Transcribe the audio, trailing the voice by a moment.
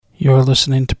You're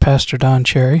listening to Pastor Don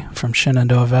Cherry from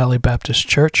Shenandoah Valley Baptist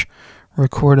Church,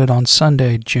 recorded on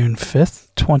Sunday, June 5th,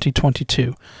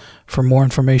 2022. For more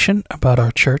information about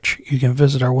our church, you can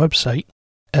visit our website,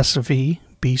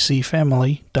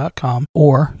 svbcfamily.com,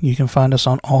 or you can find us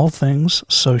on all things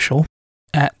social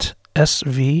at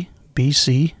svbcfamily.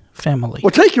 Well,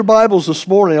 take your Bibles this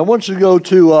morning. I want you to go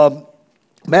to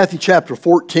Matthew chapter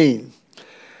 14.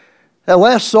 That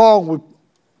last song we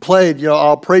played,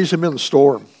 I'll praise him in the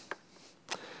storm.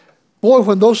 Boy,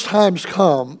 when those times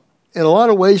come, in a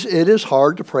lot of ways, it is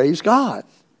hard to praise God.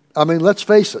 I mean, let's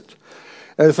face it.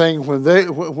 Everything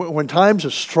when times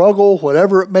of struggle,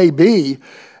 whatever it may be,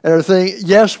 and everything.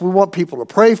 Yes, we want people to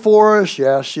pray for us.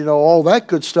 Yes, all that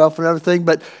good stuff and everything.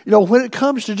 But when it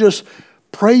comes to just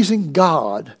praising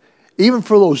God, even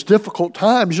for those difficult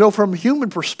times, from a human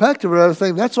perspective and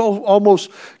everything, that's almost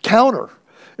counter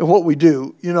in what we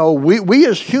do. We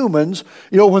as humans,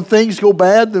 when things go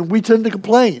bad, then we tend to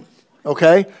complain.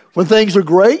 Okay, when things are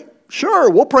great,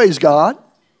 sure, we'll praise God.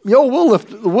 We'll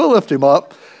lift him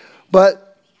up.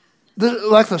 But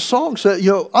like the song said,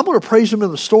 I'm going to praise him in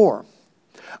the storm.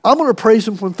 I'm going to praise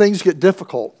him when things get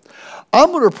difficult.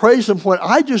 I'm going to praise him when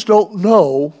I just don't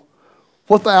know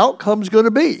what the outcome's going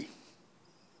to be.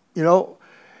 And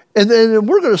then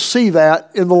we're going to see that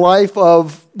in the life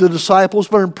of the disciples,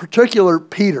 but in particular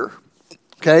Peter.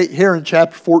 Okay, here in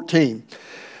chapter 14.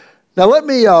 Now let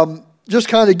me just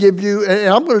kind of give you, and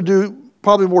I'm going to do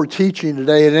probably more teaching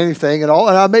today than anything, and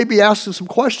I may be asking some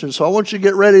questions, so I want you to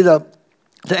get ready to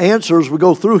answer as we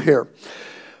go through here.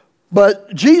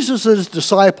 But Jesus and his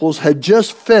disciples had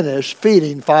just finished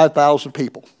feeding 5,000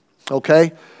 people,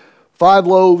 okay? 5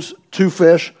 loaves, 2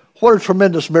 fish. What a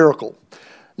tremendous miracle.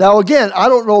 Now again, I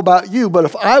don't know about you, but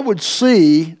if I would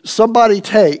see somebody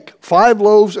take 5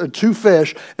 loaves and 2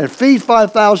 fish and feed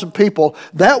 5,000 people,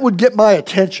 that would get my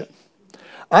attention.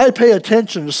 I'd pay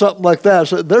attention to something like that.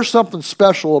 So there's something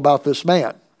special about this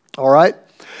man, all right?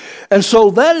 And so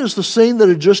that is the scene that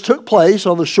had just took place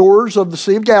on the shores of the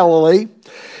Sea of Galilee.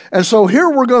 And so here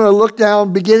we're going to look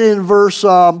down beginning in verse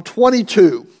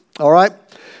 22, all right?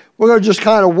 We're going to just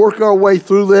kind of work our way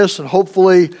through this, and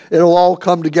hopefully it'll all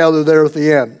come together there at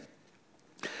the end.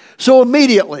 So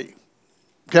immediately,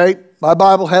 okay, my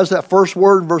Bible has that first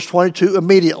word in verse 22,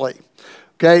 immediately.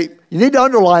 Okay, you need to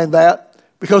underline that,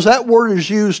 because that word is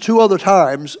used 2 other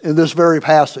times in this very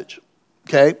passage.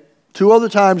 Okay? 2 other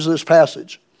times in this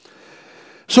passage.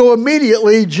 So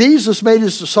immediately, Jesus made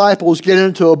his disciples get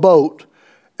into a boat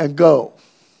and go.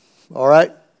 All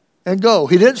right? And go.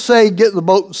 He didn't say get in the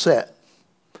boat and set.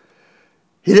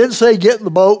 He didn't say get in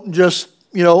the boat and just,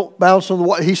 bounce on the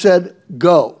water. He said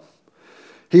go.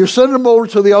 He was sending them over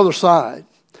to the other side.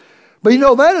 But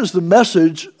that is the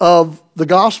message of the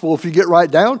gospel if you get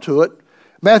right down to it.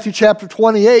 Matthew chapter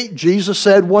 28, Jesus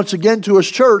said once again to his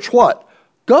church, what?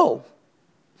 Go.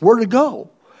 Where to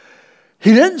go?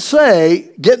 He didn't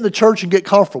say get in the church and get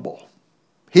comfortable.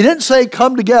 He didn't say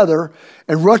come together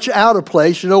and rush out of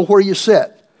place, where you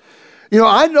sit.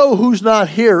 I know who's not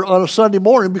here on a Sunday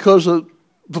morning because of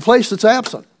the place that's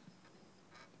absent.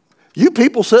 You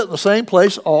people sit in the same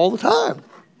place all the time.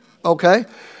 Okay?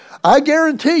 I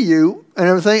guarantee you, and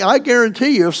everything,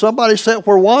 if somebody sat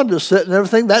where Wanda's sitting and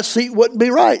everything, that seat wouldn't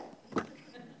be right.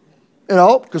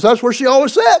 Because that's where she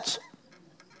always sits.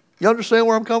 You understand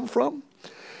where I'm coming from?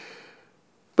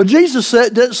 But Jesus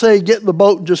didn't say get in the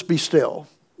boat and just be still.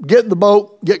 Get in the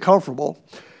boat, get comfortable.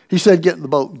 He said get in the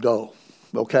boat and go.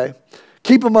 Okay?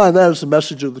 Keep in mind that is the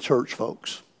message of the church,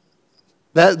 folks.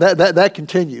 That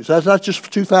continues. That's not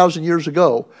just 2,000 years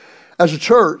ago. As a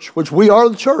church, which we are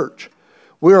the church,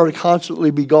 we are to constantly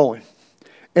be going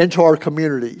into our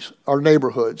communities, our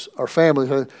neighborhoods, our families,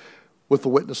 with the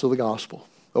witness of the gospel.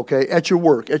 Okay? At your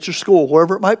work, at your school,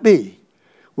 wherever it might be,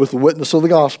 with the witness of the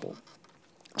gospel.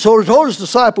 So he told his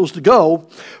disciples to go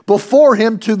before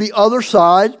him to the other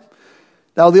side.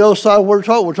 Now the other side, we're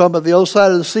talking about the other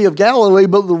side of the Sea of Galilee,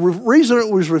 but the reason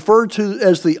it was referred to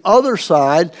as the other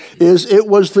side is it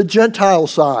was the Gentile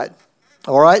side.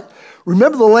 All right?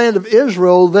 Remember the land of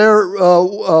Israel, their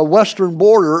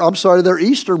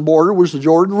eastern border was the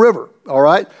Jordan River, all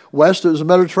right? West is the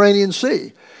Mediterranean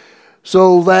Sea.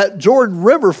 So that Jordan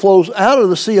River flows out of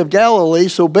the Sea of Galilee,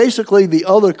 so basically the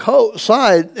other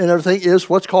side and everything is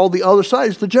what's called the other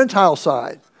side. It's the Gentile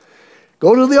side.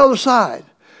 Go to the other side.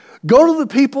 Go to the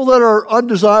people that are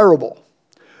undesirable.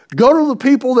 Go to the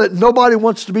people that nobody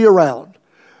wants to be around.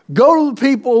 Go to the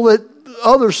people that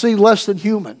others see less than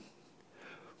human.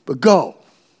 But go.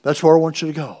 That's where I want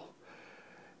you to go.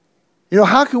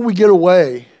 How can we get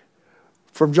away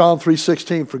from John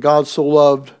 3:16, for God so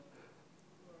loved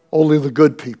only the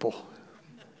good people?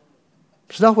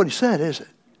 It's not what he said, is it?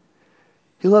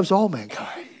 He loves all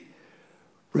mankind.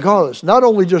 Regardless, not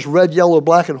only just red, yellow,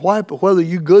 black, and white, but whether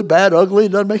you good, bad, ugly,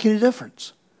 it doesn't make any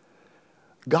difference.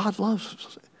 God loves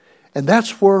us. And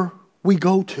that's where we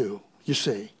go to, you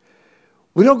see.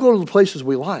 We don't go to the places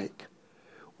we like.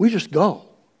 We just go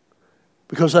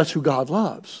because that's who God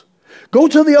loves. Go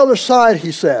to the other side,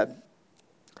 he said.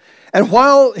 And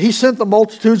while he sent the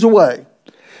multitudes away,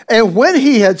 and when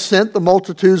he had sent the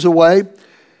multitudes away,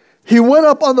 he went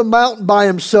up on the mountain by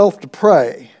himself to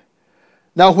pray.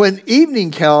 Now, when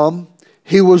evening came,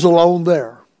 he was alone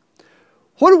there.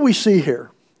 What do we see here?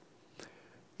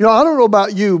 You know, I don't know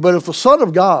about you, but if the Son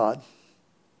of God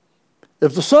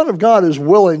is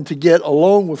willing to get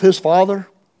alone with his Father,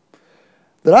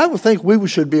 then I would think we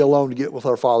should be alone to get with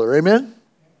our Father. Amen?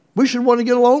 We should want to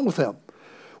get alone with him.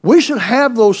 We should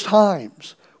have those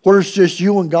times where it's just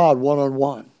you and God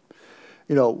one-on-one.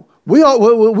 You know, we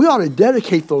ought to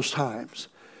dedicate those times.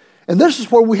 And this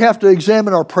is where we have to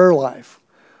examine our prayer life.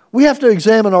 We have to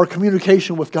examine our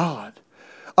communication with God.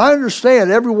 I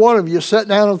understand every one of you sat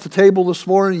down at the table this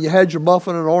morning, you had your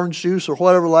muffin and orange juice or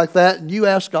whatever like that, and you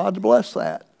asked God to bless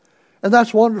that. And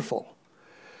that's wonderful.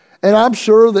 And I'm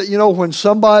sure that, you know, when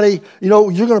somebody, you know,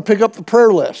 you're going to pick up the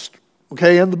prayer list,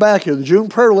 okay, in the back here, the June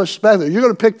prayer list is back there. You're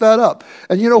going to pick that up.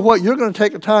 And you know what? You're going to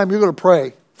take the time, you're going to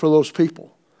pray for those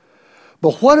people.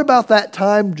 But what about that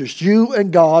time, just you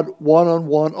and God,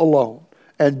 one-on-one alone?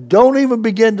 And don't even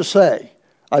begin to say,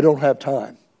 I don't have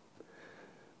time.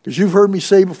 Because you've heard me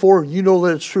say before, and you know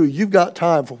that it's true, you've got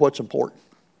time for what's important.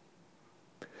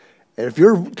 And if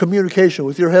your communication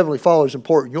with your Heavenly Father is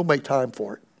important, you'll make time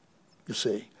for it, you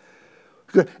see.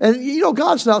 And you know,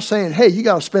 God's not saying, hey, you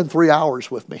got to spend 3 hours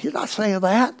with me. He's not saying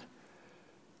that.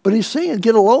 But he's saying,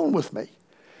 get alone with me.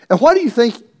 And why do you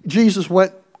think Jesus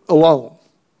went alone?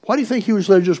 Why do you think he was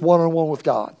there just one-on-one with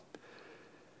God?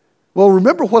 Well,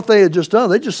 remember what they had just done.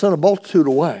 They just sent a multitude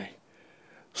away.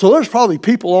 So there's probably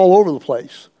people all over the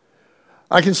place.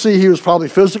 I can see he was probably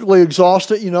physically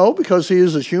exhausted, you know, because he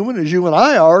is as human as you and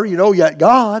I are, you know, yet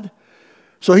God.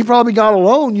 So he probably got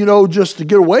alone, you know, just to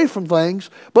get away from things,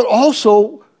 but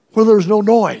also where there's no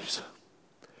noise.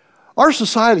 Our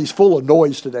society's full of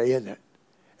noise today, isn't it?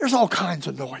 There's all kinds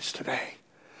of noise today.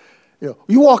 You know,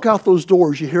 you walk out those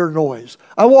doors, you hear noise.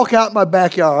 I walk out in my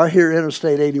backyard, I hear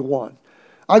Interstate 81.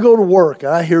 I go to work,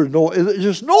 and I hear noise. It's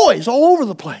just noise all over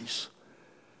the place.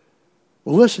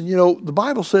 Well, listen, you know, the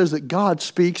Bible says that God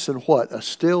speaks in what? A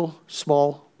still,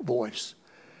 small voice.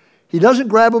 He doesn't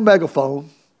grab a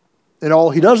megaphone and all.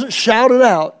 He doesn't shout it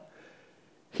out.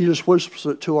 He just whispers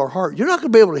it to our heart. You're not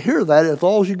going to be able to hear that if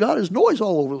all you got is noise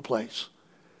all over the place.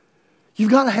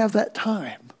 You've got to have that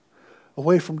time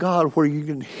away from God where you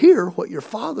can hear what your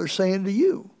Father's saying to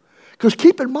you. Because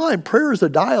keep in mind, prayer is a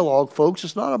dialogue, folks.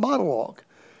 It's not a monologue.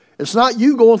 It's not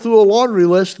you going through a laundry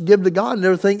list and give to God and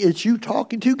everything. It's you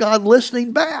talking to God,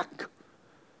 listening back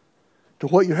to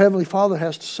what your Heavenly Father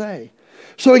has to say.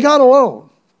 So he got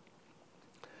alone.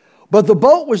 But the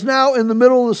boat was now in the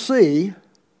middle of the sea,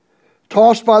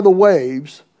 tossed by the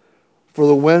waves, for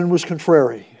the wind was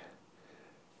contrary.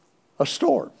 A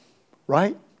storm,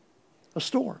 right? A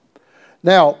storm.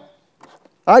 Now,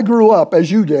 I grew up, as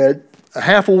you did, a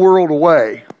half a world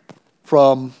away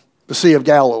from the Sea of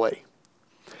Galilee.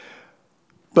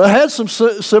 But I had some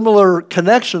similar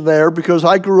connection there because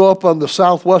I grew up on the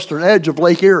southwestern edge of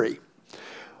Lake Erie.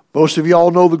 Most of you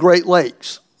all know the Great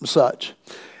Lakes and such.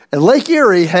 And Lake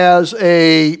Erie has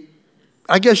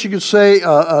I guess you could say,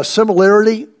 a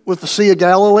similarity with the Sea of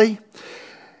Galilee.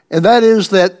 And that is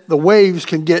that the waves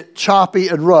can get choppy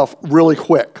and rough really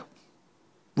quick.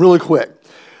 Really quick.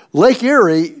 Lake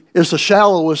Erie is the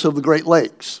shallowest of the Great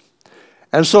Lakes.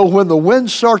 And so when the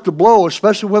winds start to blow,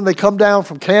 especially when they come down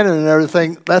from Canada and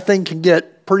everything, that thing can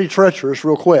get pretty treacherous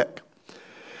real quick.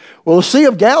 Well, the Sea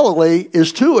of Galilee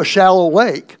is too a shallow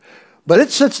lake, but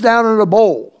it sits down in a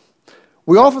bowl.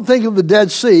 We often think of the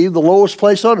Dead Sea, the lowest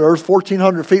place on earth,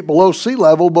 1,400 feet below sea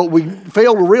level, but we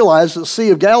fail to realize that the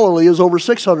Sea of Galilee is over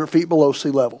 600 feet below sea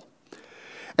level.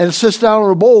 And it sits down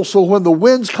in a bowl, so when the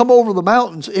winds come over the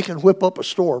mountains, it can whip up a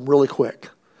storm really quick.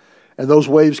 And those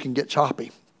waves can get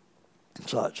choppy.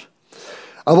 Such.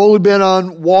 I've only been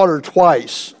on water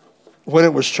twice when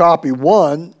it was choppy.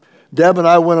 One, Deb and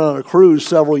I went on a cruise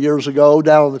several years ago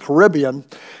down in the Caribbean,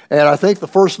 and I think the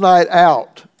first night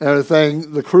out and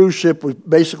everything, the cruise ship was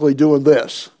basically doing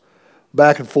this,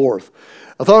 back and forth.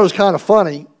 I thought it was kind of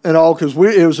funny and all because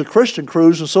it was a Christian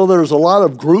cruise, and so there was a lot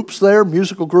of groups there,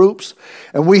 musical groups,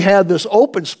 and we had this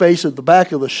open space at the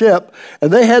back of the ship,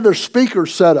 and they had their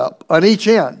speakers set up on each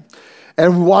end,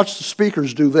 and we watched the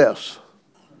speakers do this.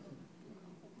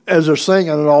 as they're singing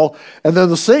and all. And then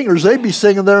the singers, they'd be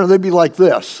singing there and they'd be like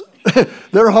this.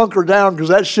 They're hunkered down because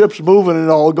that ship's moving and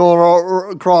all, going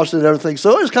all across and everything.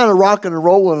 So it was kind of rocking and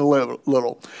rolling a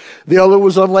little. The other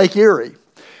was on Lake Erie.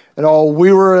 And all,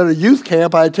 we were at a youth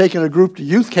camp. I had taken a group to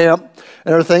youth camp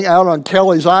and everything out on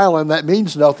Kelly's Island. That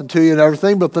means nothing to you and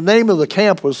everything, but the name of the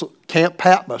camp was Camp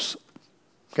Patmos.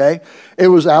 Okay? It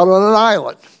was out on an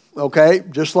island. Okay?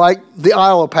 Just like the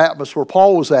Isle of Patmos where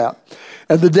Paul was at.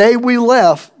 And the day we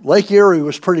left, Lake Erie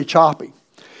was pretty choppy.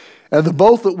 And the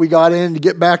boat that we got in to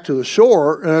get back to the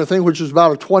shore and everything, which was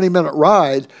about a 20-minute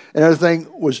ride, and everything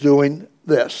was doing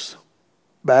this,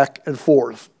 back and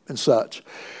forth and such.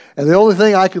 And the only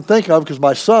thing I could think of, because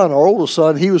my son, our oldest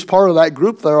son, he was part of that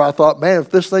group there, I thought, man, if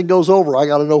this thing goes over, I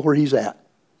got to know where he's at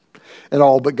and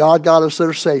all. But God got us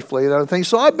there safely and everything.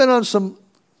 So I've been on some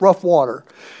rough water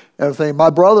and everything. My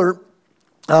brother,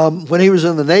 when he was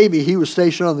in the Navy, he was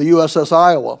stationed on the USS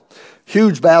Iowa,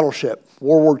 huge battleship,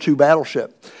 World War II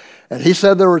battleship. And he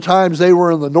said there were times they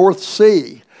were in the North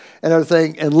Sea and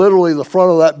everything, and literally the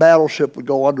front of that battleship would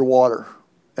go underwater,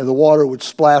 and the water would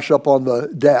splash up on the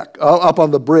deck, up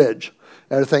on the bridge,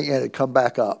 and everything, and it'd come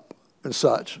back up and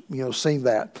such. Seen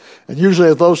that. And usually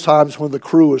at those times when the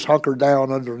crew is hunkered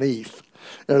down underneath,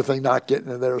 everything not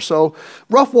getting in there. So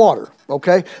rough water,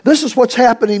 okay? This is what's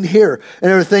happening here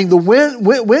and everything. The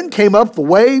wind came up, the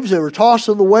waves, they were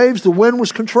tossing the waves. The wind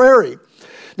was contrary.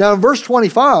 Now in verse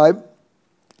 25,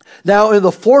 now in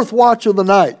the fourth watch of the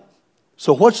night.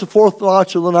 So what's the fourth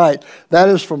watch of the night? That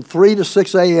is from 3 to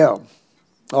 6 a.m.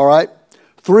 All right?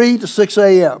 3 to 6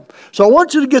 a.m. So I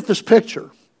want you to get this picture.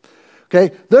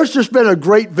 Okay? There's just been a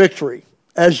great victory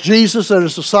as Jesus and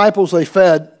his disciples, they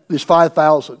fed these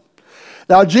 5,000.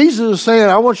 Now Jesus is saying,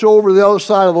 I want you over to the other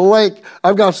side of the lake.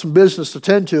 I've got some business to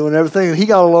tend to and everything. And he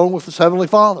got alone with his heavenly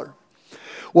Father.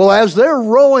 Well, as they're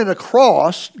rowing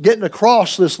across, getting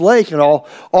across this lake and all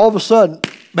of a sudden,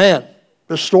 man,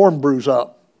 the storm brews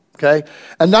up, okay?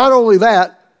 And not only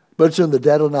that, but it's in the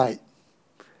dead of night.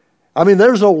 I mean,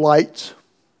 there's no lights.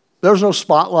 There's no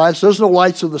spotlights. There's no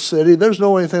lights of the city. There's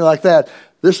no anything like that.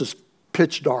 This is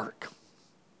pitch dark,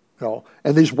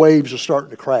 and these waves are starting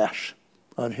to crash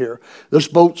on here. This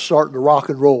boat's starting to rock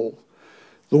and roll.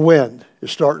 The wind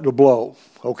is starting to blow,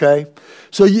 okay?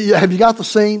 So have you got the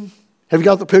scene? Have you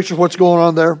got the picture of what's going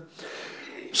on there?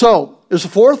 So it's the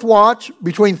fourth watch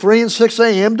between 3 and 6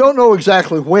 a.m. Don't know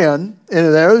exactly when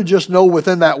in there. Just know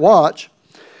within that watch.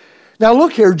 Now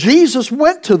look here. Jesus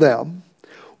went to them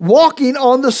walking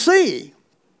on the sea.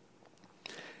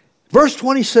 Verse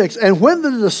 26, and when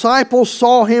the disciples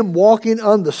saw him walking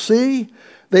on the sea,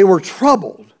 they were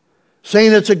troubled,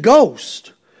 saying it's a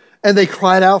ghost, and they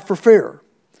cried out for fear.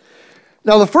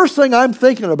 Now the first thing I'm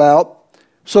thinking about,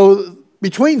 so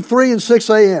between 3 and 6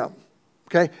 a.m.,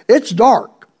 okay, it's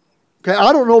dark. Okay,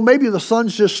 I don't know, maybe the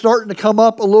sun's just starting to come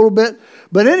up a little bit,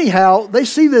 but anyhow, they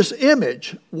see this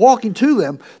image walking to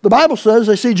them. The Bible says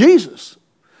they see Jesus.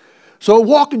 So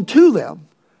walking to them,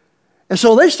 and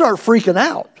so they start freaking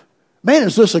out. Man,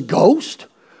 is this a ghost?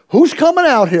 Who's coming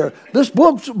out here? This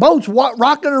boat's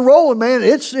rocking and rolling, man.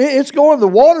 It's going, the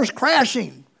water's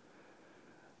crashing.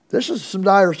 This is some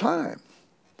dire time.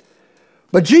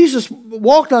 But Jesus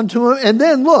walked unto him, and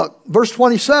then look, verse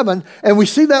 27, and we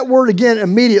see that word again,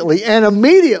 immediately. And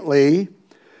immediately,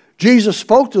 Jesus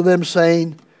spoke to them,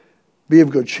 saying, be of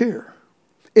good cheer.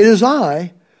 It is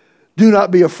I, do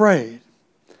not be afraid.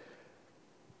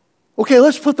 Okay,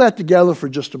 let's put that together for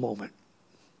just a moment.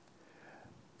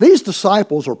 These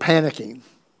disciples are panicking.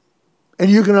 And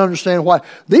you can understand why.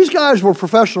 These guys were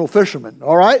professional fishermen,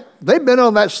 all right? They've been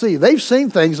on that sea. They've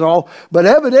seen things and all, but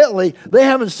evidently they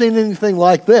haven't seen anything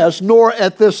like this, nor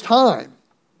at this time.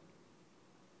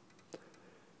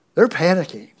 They're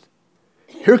panicking.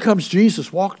 Here comes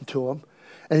Jesus walking to them,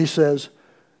 and he says,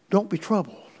 don't be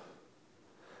troubled.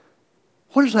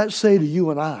 What does that say to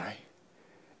you and I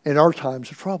in our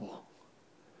times of trouble?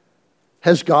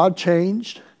 Has God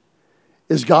changed?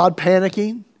 Is God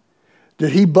panicking?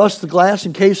 Did he bust the glass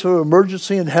in case of an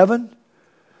emergency in heaven?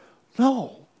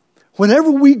 No.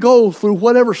 Whenever we go through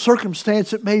whatever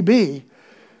circumstance it may be,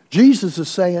 Jesus is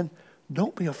saying,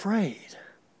 don't be afraid.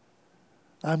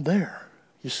 I'm there,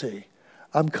 you see.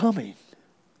 I'm coming,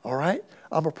 all right?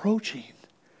 I'm approaching.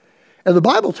 And the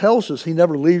Bible tells us he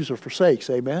never leaves or forsakes,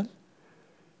 amen?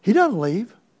 He doesn't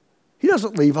leave. He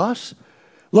doesn't leave us.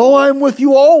 Lo, I am with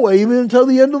you always, even until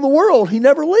the end of the world. He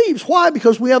never leaves. Why?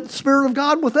 Because we have the Spirit of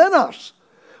God within us.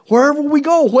 Wherever we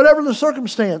go, whatever the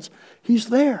circumstance, he's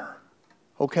there.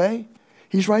 Okay?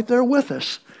 He's right there with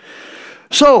us.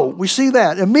 So, we see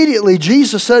that. Immediately,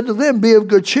 Jesus said to them, be of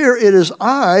good cheer. It is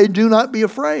I, do not be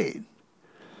afraid.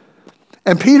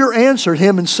 And Peter answered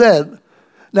him and said,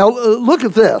 now look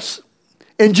at this.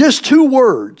 In just 2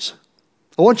 words,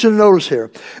 I want you to notice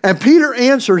here. And Peter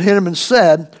answered him and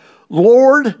said,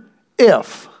 Lord,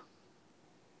 if.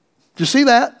 Do you see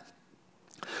that?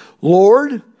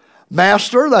 Lord,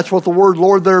 Master, that's what the word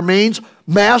Lord there means.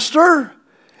 Master,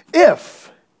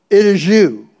 if it is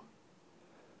you,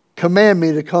 command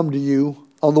me to come to you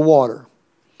on the water.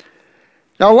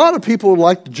 Now, a lot of people would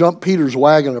like to jump Peter's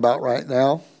wagon about right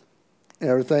now and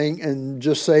everything and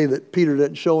just say that Peter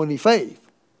didn't show any faith,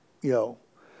 you know.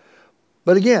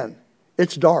 But again,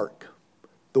 it's dark.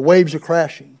 The waves are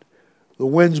crashing. The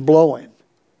wind's blowing.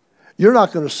 You're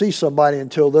not going to see somebody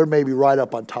until they're maybe right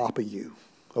up on top of you,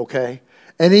 okay?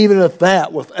 And even at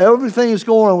that, with everything that's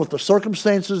going on, with the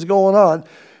circumstances going on,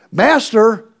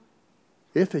 Master,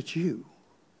 if it's you,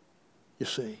 you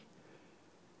see.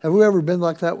 Have we ever been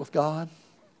like that with God?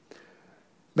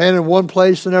 Man in one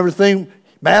place and everything,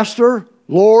 Master,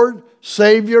 Lord,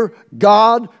 Savior,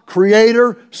 God,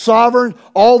 Creator, Sovereign,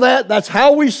 all that. That's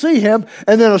how we see Him.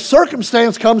 And then a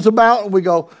circumstance comes about and we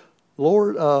go,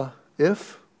 Lord,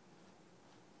 if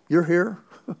you're here,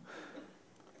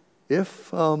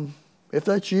 if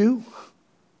that's you,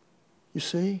 you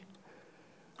see.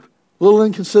 Little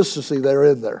inconsistency there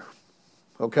in there.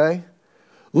 Okay?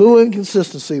 Little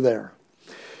inconsistency there.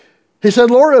 He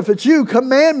said, Lord, if it's you,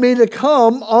 command me to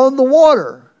come on the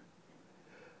water.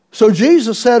 So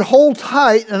Jesus said, hold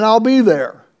tight and I'll be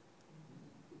there.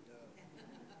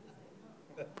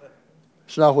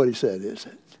 It's not what he said, is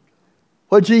it?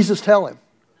 What did Jesus tell him?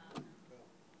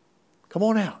 Come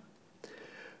on out.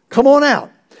 Come on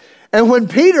out. And when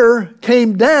Peter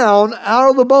came down out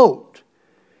of the boat,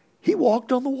 he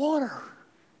walked on the water.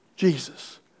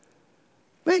 Jesus.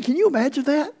 Man, can you imagine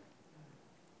that?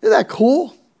 Isn't that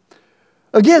cool?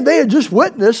 Again, they had just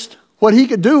witnessed what he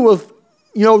could do with,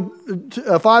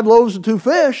 5 loaves and 2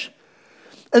 fish.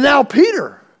 And now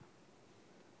Peter,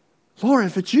 Lord,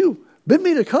 if it's you, bid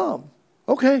me to come.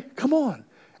 Okay, come on.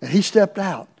 And he stepped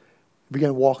out and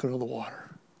began walking on the water.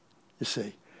 You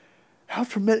see. How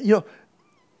tremendous.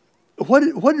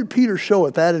 What did Peter show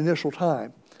at that initial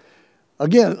time?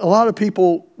 Again, a lot of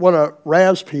people want to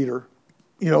razz Peter,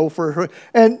 Peter,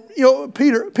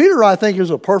 I think, is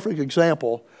a perfect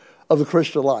example of the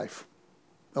Christian life.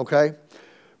 Okay?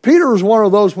 Peter was one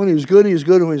of those, when he was good, and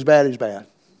when he was bad, he's bad.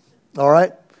 All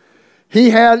right?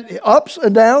 He had ups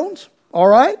and downs. All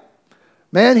right?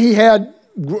 Man, he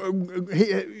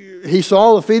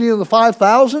saw the feeding of the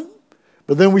 5,000,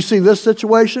 but then we see this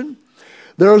situation.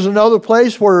 There was another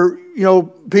place where,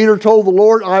 Peter told the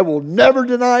Lord, I will never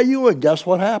deny you, and guess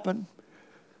what happened?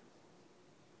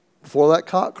 Before that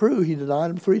cock crew, he denied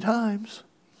him 3 times,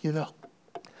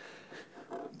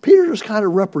 Peter just kind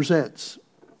of represents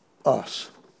us.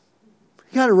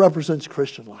 He kind of represents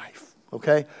Christian life,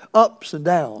 okay? Ups and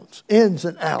downs, ins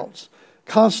and outs,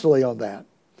 constantly on that.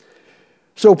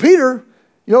 So Peter,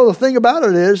 the thing about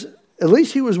it is, at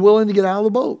least he was willing to get out of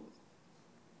the boat.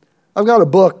 I've got a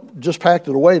book, just packed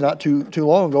it away not too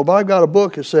long ago, but I've got a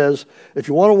book that says, if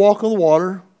you want to walk on the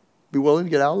water, be willing to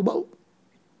get out of the boat.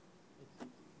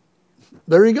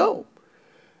 There you go.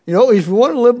 If you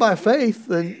want to live by faith,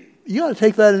 then you got to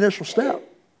take that initial step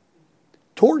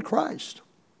toward Christ,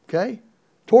 okay?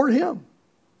 Toward Him.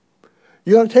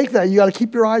 You got to take that. You got to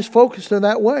keep your eyes focused in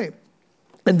that way.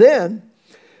 And then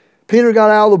Peter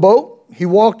got out of the boat. He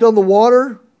walked on the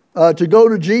water to go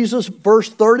to Jesus. Verse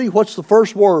 30, what's the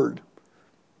first word?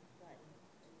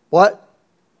 What?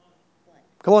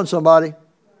 Come on, somebody.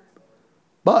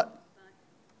 But.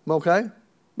 Okay?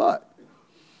 But.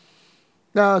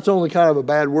 Now, it's only kind of a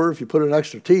bad word if you put an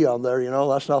extra T on there,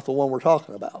 That's not the one we're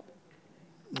talking about.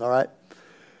 All right?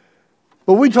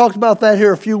 But we talked about that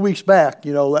here a few weeks back,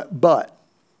 that but.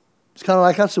 It's kind of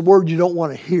like that's the word you don't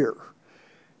want to hear.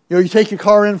 You take your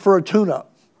car in for a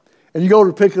tune-up, and you go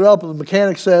to pick it up, and the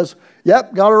mechanic says,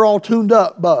 yep, got her all tuned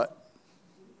up, but.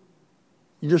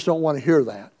 You just don't want to hear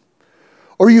that.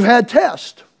 Or you've had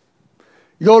tests.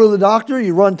 You go to the doctor,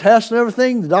 you run tests and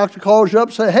everything. The doctor calls you up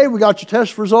and says, hey, we got your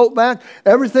test result back.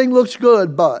 Everything looks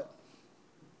good, but.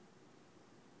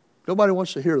 Nobody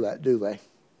wants to hear that, do they?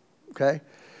 Okay?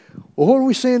 Well, what are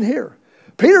we seeing here?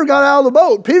 Peter got out of the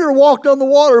boat. Peter walked on the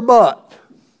water, but.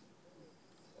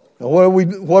 Now,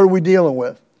 what are we dealing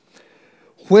with?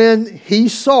 When he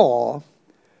saw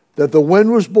that the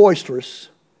wind was boisterous,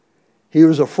 he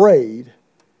was afraid,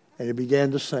 and he began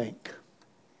to sink.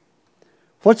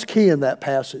 What's key in that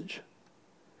passage?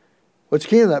 What's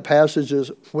key in that passage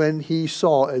is when he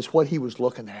saw is what he was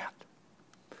looking at.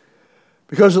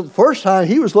 Because the first time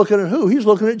he was looking at who? He was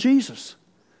looking at Jesus.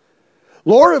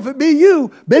 Lord, if it be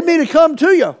you, bid me to come to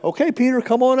you. Okay, Peter,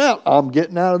 come on out. I'm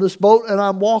getting out of this boat and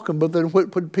I'm walking. But then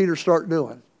what did Peter start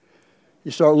doing? He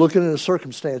started looking at his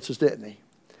circumstances, didn't he?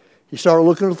 He started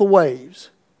looking at the waves.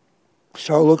 He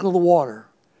started looking at the water.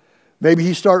 Maybe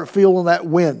he started feeling that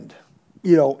wind,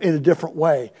 in a different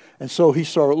way. And so he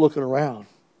started looking around.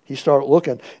 He started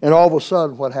looking. And all of a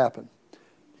sudden, what happened?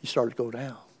 He started to go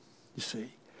down, you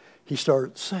see. He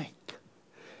started to sink.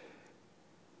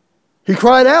 He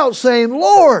cried out saying,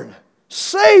 Lord,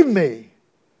 save me.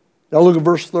 Now look at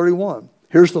verse 31.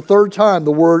 Here's the third time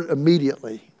the word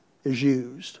immediately is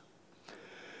used.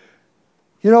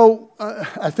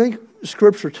 I think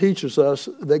Scripture teaches us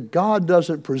that God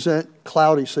doesn't present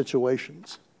cloudy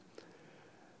situations.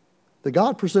 That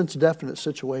God presents definite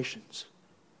situations.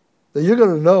 That you're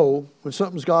going to know when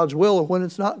something's God's will or when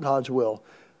it's not God's will.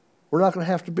 We're not going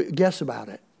to have to guess about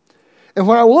it. And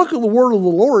when I look at the word of the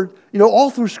Lord, all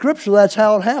through Scripture, that's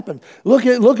how it happened. Look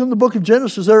in the book of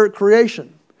Genesis there at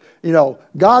creation.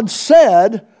 God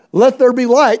said, let there be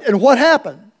light. And what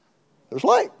happened? There's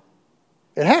light.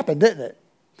 It happened, didn't it?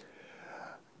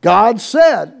 God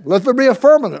said, let there be a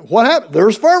firmament. What happened?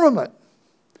 There's firmament.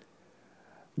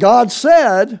 God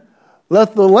said,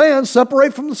 let the land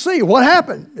separate from the sea. What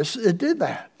happened? It did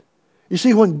that. You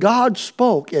see, when God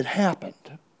spoke, it happened.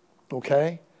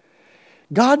 Okay?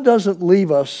 God doesn't leave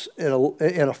us in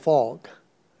a fog.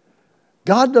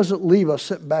 God doesn't leave us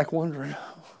sitting back wondering.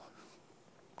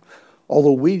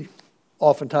 Although we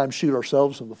oftentimes shoot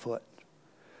ourselves in the foot.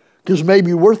 Because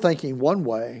maybe we're thinking one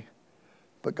way,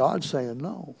 but God's saying,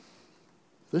 no,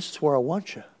 this is where I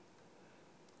want you.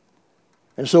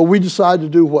 And so we decide to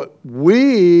do what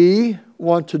we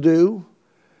want to do.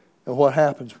 And what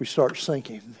happens? We start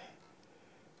sinking.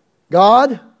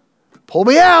 God, pull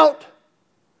me out.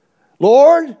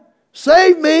 Lord,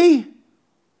 save me.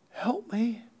 Help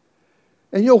me.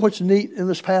 And you know what's neat in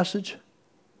this passage?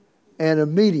 And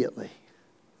immediately,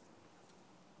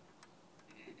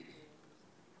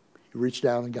 he reached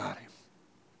down and got him.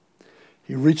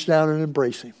 He reached down and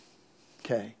embraced him.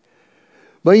 Okay.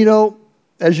 But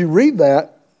as you read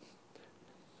that,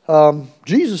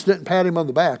 Jesus didn't pat him on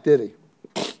the back, did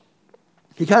he?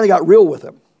 He kind of got real with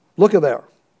him. Look at there.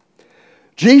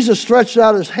 Jesus stretched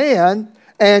out his hand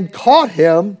and caught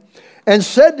him and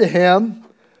said to him,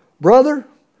 brother,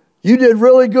 you did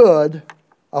really good.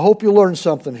 I hope you learned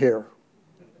something here.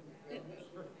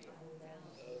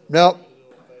 Now,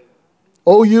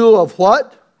 oh, you of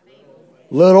what?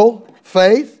 Little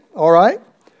faith. All right.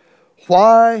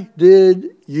 Why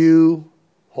did you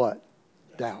what?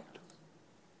 Doubt.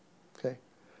 Okay.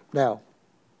 Now,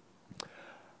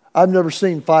 I've never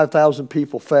seen 5,000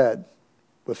 people fed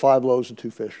with 5 loaves and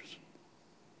 2 fishes.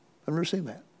 I've never seen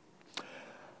that.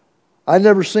 I've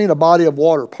never seen a body of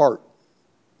water part.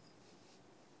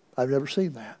 I've never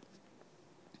seen that.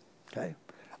 Okay.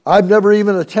 I've never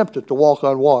even attempted to walk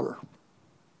on water,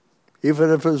 even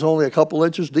if it was only a couple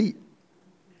inches deep.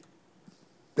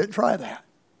 Didn't try that.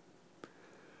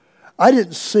 I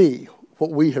didn't see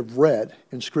what we have read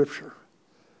in Scripture.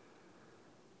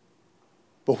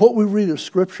 But what we read in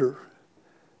Scripture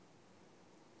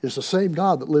is the same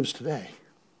God that lives today.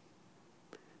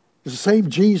 It's the same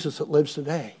Jesus that lives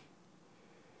today.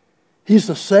 He's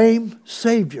the same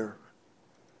Savior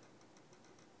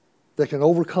that can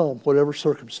overcome whatever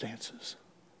circumstances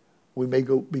we may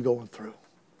be going through.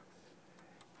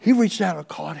 He reached out and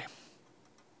caught him.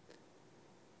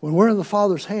 When we're in the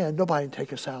Father's hand, nobody can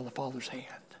take us out of the Father's hand,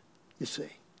 you see.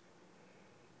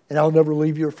 And I'll never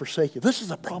leave you or forsake you. This is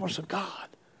the promise of God.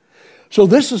 So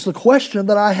this is the question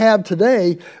that I have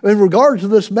today in regard to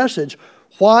this message.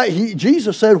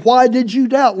 Jesus said, why did you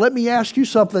doubt? Let me ask you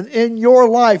something. In your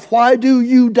life, why do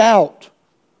you doubt?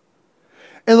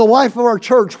 In the life of our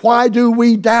church, why do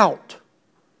we doubt?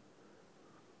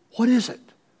 What is it?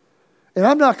 And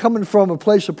I'm not coming from a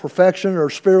place of perfection or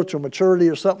spiritual maturity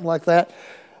or something like that.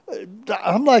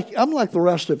 I'm like the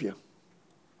rest of you.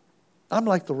 I'm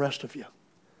like the rest of you.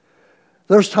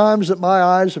 There's times that my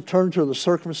eyes have turned to the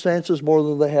circumstances more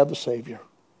than they have the Savior.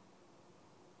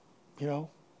 You know?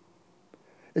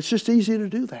 It's just easy to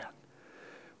do that.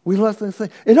 We let them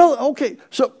think. Okay,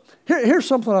 so here's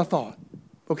something I thought.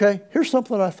 Okay? Here's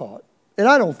something I thought. And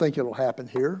I don't think it'll happen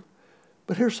here,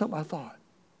 but here's something I thought.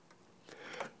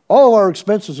 All of our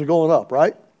expenses are going up,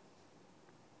 right?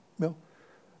 You know,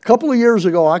 a couple of years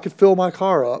ago, I could fill my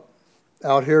car up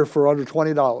out here for under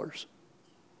 $20.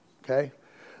 Okay?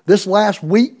 This last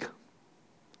week,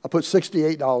 I put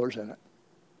 $68 in it.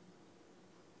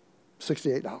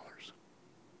 $68.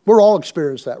 We're all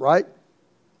experienced that, right?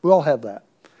 We all have that.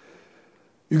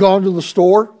 You go into the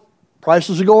store,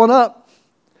 prices are going up.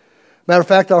 Matter of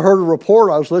fact, I heard a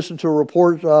report. I was listening to a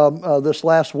report this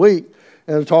last week,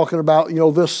 and they're talking about,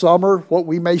 this summer, what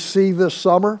we may see this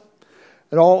summer.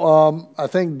 And I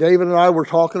think David and I were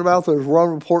talking about, there's one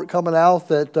report coming out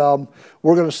that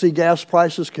we're going to see gas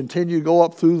prices continue to go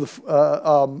up through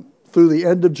the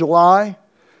end of July,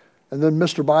 and then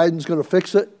Mr. Biden's going to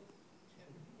fix it.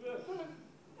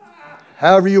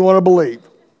 However you want to believe,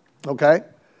 okay?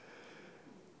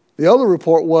 The other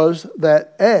report was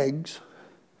that eggs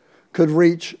could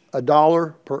reach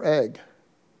 $1 per egg.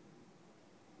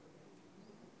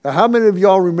 Now, how many of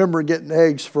y'all remember getting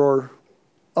eggs for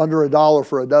under $1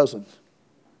 for a dozen?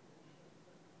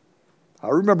 I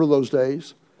remember those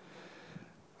days.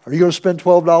 Are you going to spend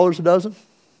 $12 a dozen?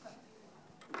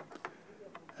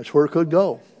 That's where it could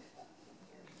go.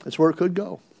 That's where it could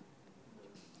go.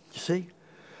 You see?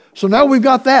 So now we've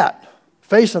got that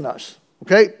facing us.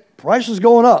 Okay? Price is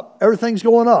going up. Everything's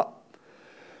going up.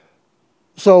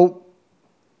 So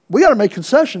we got to make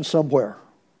concessions somewhere,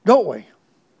 don't we?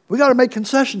 We got to make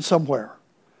concessions somewhere.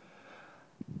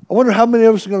 I wonder how many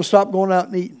of us are going to stop going out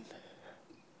and eating.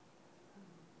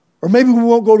 Or maybe we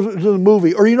won't go to the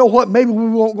movie. Or you know what? Maybe we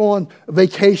won't go on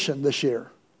vacation this year.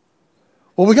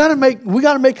 Well, we got to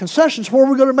make concessions. Where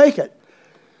are we going to make it?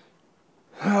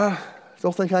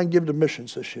 Don't think I can give to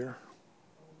missions this year.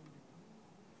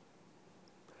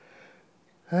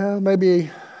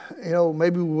 Maybe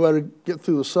we better get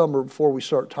through the summer before we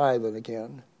start tithing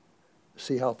again.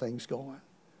 See how things going.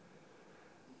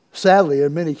 Sadly,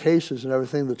 in many cases and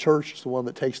everything, the church is the one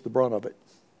that takes the brunt of it.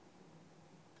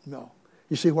 No.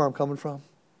 You see where I'm coming from?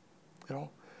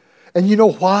 And you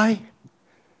know why?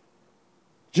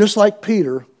 Just like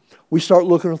Peter, we start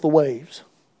looking at the waves.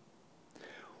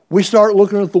 We start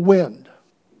looking at the wind.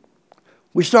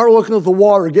 We start looking at the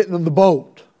water getting in the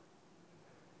boat.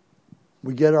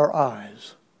 We get our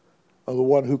eyes on the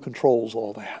one who controls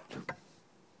all that.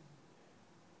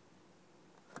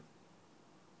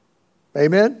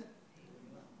 Amen?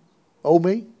 Oh,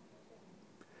 me?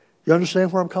 You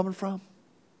understand where I'm coming from?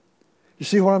 You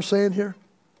see what I'm saying here?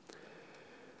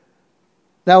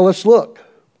 Now let's look.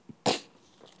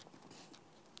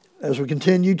 As we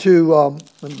continue to,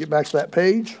 let me get back to that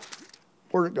page.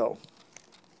 Where'd it go?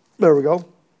 There we go.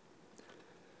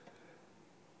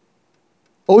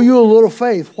 Oh, you a little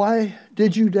faith, why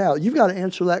did you doubt? You've got to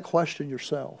answer that question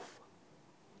yourself.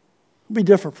 It'll be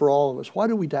different for all of us. Why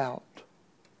do we doubt?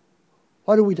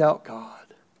 Why do we doubt God?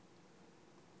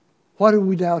 Why do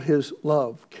we doubt His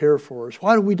love, care for us?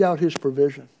 Why do we doubt His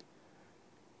provision?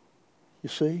 You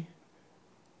see?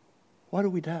 Why do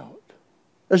we doubt?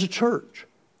 As a church,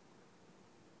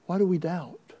 why do we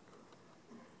doubt?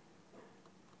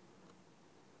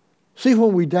 See,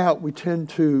 when we doubt, we tend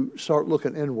to start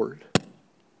looking inward.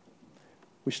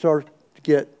 We start to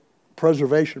get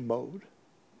preservation mode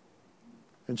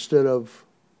instead of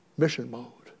mission mode,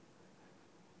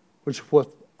 which is what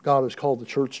God has called the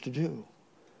church to do.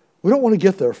 We don't want to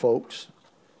get there, folks.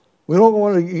 We don't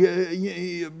want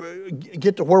to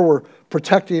get to where we're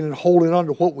protecting and holding on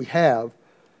to what we have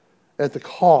at the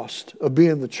cost of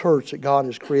being the church that God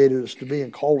has created us to be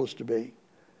and called us to be.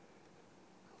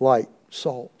 Light,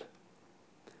 salt.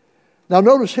 Now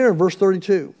notice here in verse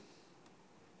 32.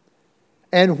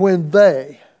 And when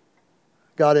they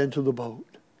got into the boat.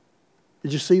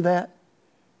 Did you see that?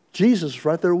 Jesus is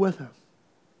right there with him.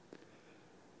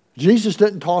 Jesus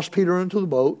didn't toss Peter into the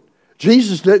boat.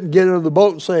 Jesus didn't get into the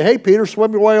boat and say, hey, Peter,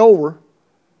 swim your way over.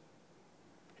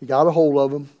 He got a hold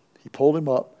of him. He pulled him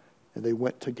up, and they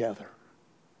went together.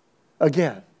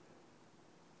 Again,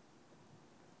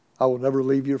 I will never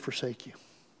leave you or forsake you.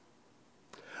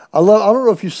 I don't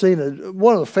know if you've seen it.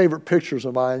 One of the favorite pictures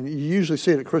of mine, you usually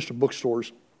see it at Christian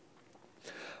bookstores.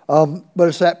 But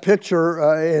it's that picture,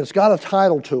 and it's got a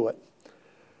title to it.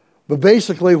 But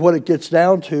basically what it gets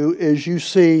down to is you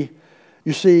see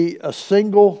a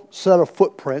single set of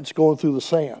footprints going through the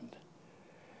sand.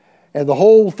 And the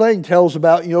whole thing tells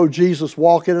about, Jesus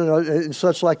walking and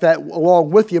such like that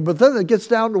along with you. But then it gets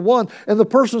down to one, and the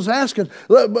person's asking,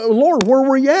 Lord, where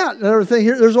were you at? And everything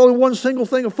here. There's only one single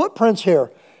thing of footprints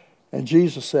here. And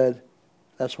Jesus said,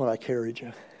 that's when I carried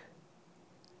you.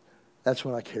 That's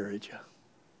when I carried you.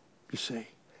 You see,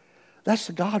 that's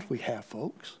the God we have,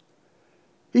 folks.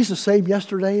 He's the same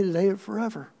yesterday, today, and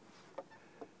forever.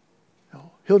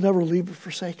 He'll never leave or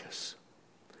forsake us.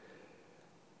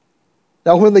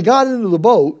 Now, when they got into the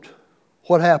boat,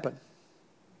 what happened?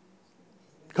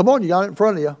 Come on, you got it in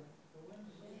front of you.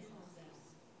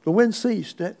 The wind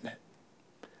ceased, didn't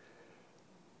it?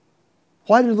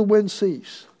 Why did the wind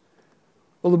cease?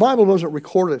 Well, the Bible doesn't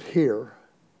record it here,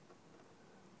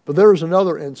 but there is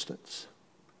another instance.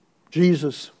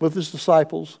 Jesus with his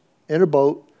disciples in a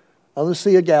boat on the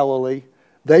Sea of Galilee.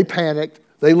 They panicked.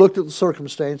 They looked at the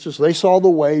circumstances. They saw the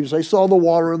waves. They saw the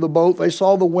water in the boat. They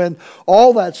saw the wind,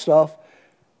 all that stuff.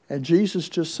 And Jesus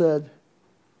just said,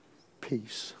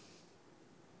 peace.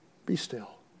 Be still.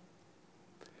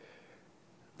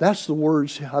 That's the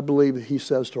words I believe that he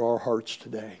says to our hearts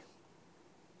today.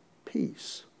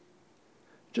 Peace.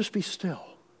 Just be still.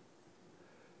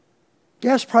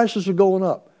 Gas prices are going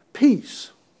up.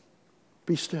 Peace.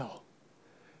 Be still.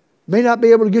 May not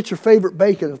be able to get your favorite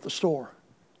bacon at the store.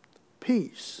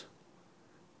 Peace.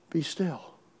 Be still.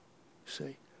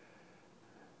 See?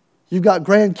 You've got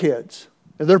grandkids,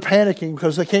 and they're panicking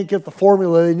because they can't get the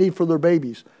formula they need for their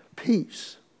babies.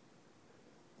 Peace.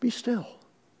 Be still.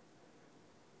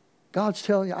 God's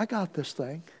telling you, I got this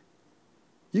thing.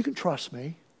 You can trust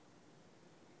me.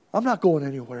 I'm not going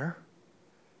anywhere.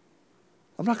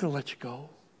 I'm not going to let you go.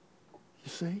 You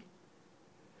see?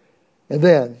 And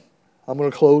then, I'm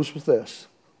going to close with this.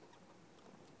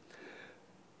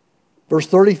 Verse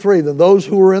 33, then those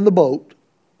who were in the boat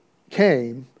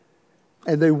came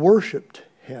and they worshiped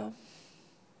him.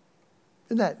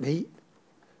 Isn't that neat?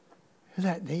 Isn't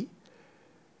that neat?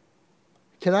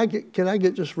 Can I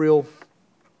get just real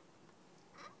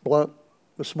blunt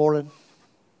this morning?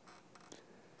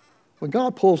 When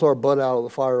God pulls our butt out of the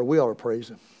fire, we ought to praise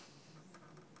him.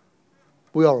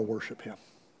 We ought to worship him.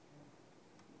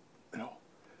 You know,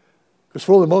 because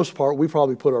for the most part, we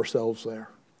probably put ourselves there.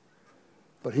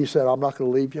 But he said, I'm not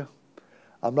going to leave you.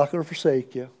 I'm not going to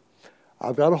forsake you.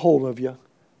 I've got a hold of you.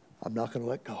 I'm not going to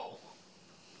let go.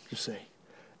 You see.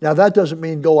 Now, that doesn't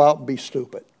mean go out and be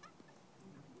stupid.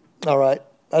 All right?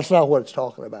 That's not what it's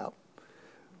talking about.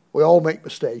 We all make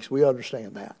mistakes. We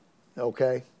understand that.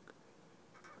 Okay?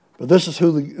 But this is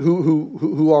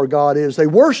who our God is. They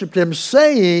worshiped him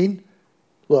saying,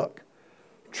 look,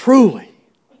 truly,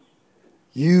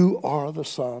 you are the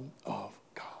Son of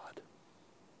God.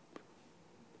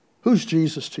 Who's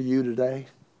Jesus to you today?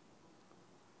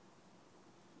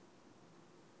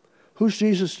 Who's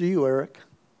Jesus to you, Eric?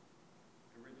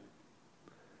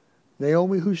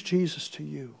 Naomi, who's Jesus to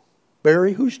you?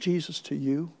 Barry, who's Jesus to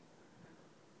you?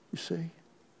 You see?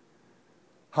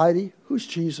 Heidi, who's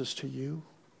Jesus to you?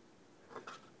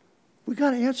 We've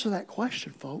got to answer that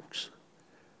question, folks.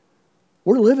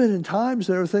 We're living in times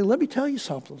that are thinking, let me tell you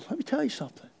something. Let me tell you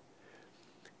something.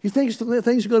 You think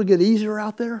things are going to get easier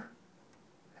out there?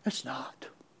 It's not.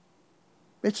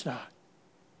 It's not.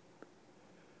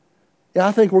 Yeah,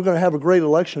 I think we're going to have a great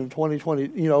election in 2020,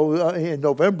 in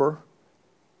November.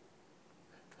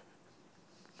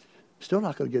 Still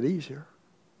not going to get easier.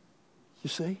 You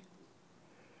see?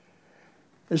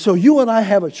 And so you and I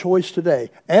have a choice today,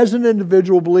 as an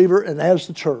individual believer and as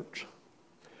the church.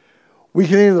 We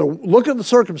can either look at the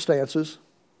circumstances,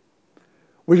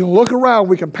 we can look around,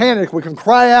 we can panic, we can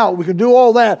cry out, we can do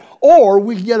all that, or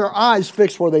we can get our eyes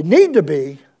fixed where they need to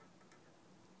be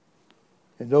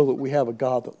and know that we have a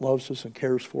God that loves us and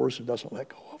cares for us and doesn't let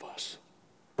go of us.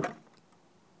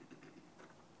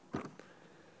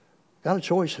 Got a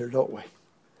choice here, don't we?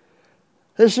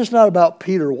 It's just not about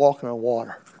Peter walking on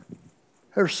water.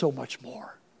 There's so much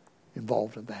more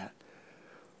involved in that.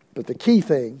 But the key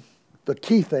thing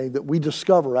that we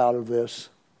discover out of this,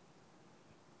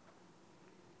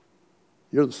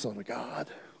 you're the Son of God.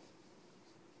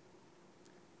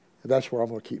 And that's where I'm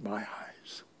going to keep my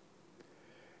eyes.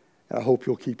 And I hope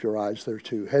you'll keep your eyes there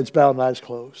too. Heads bowed and eyes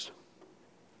closed.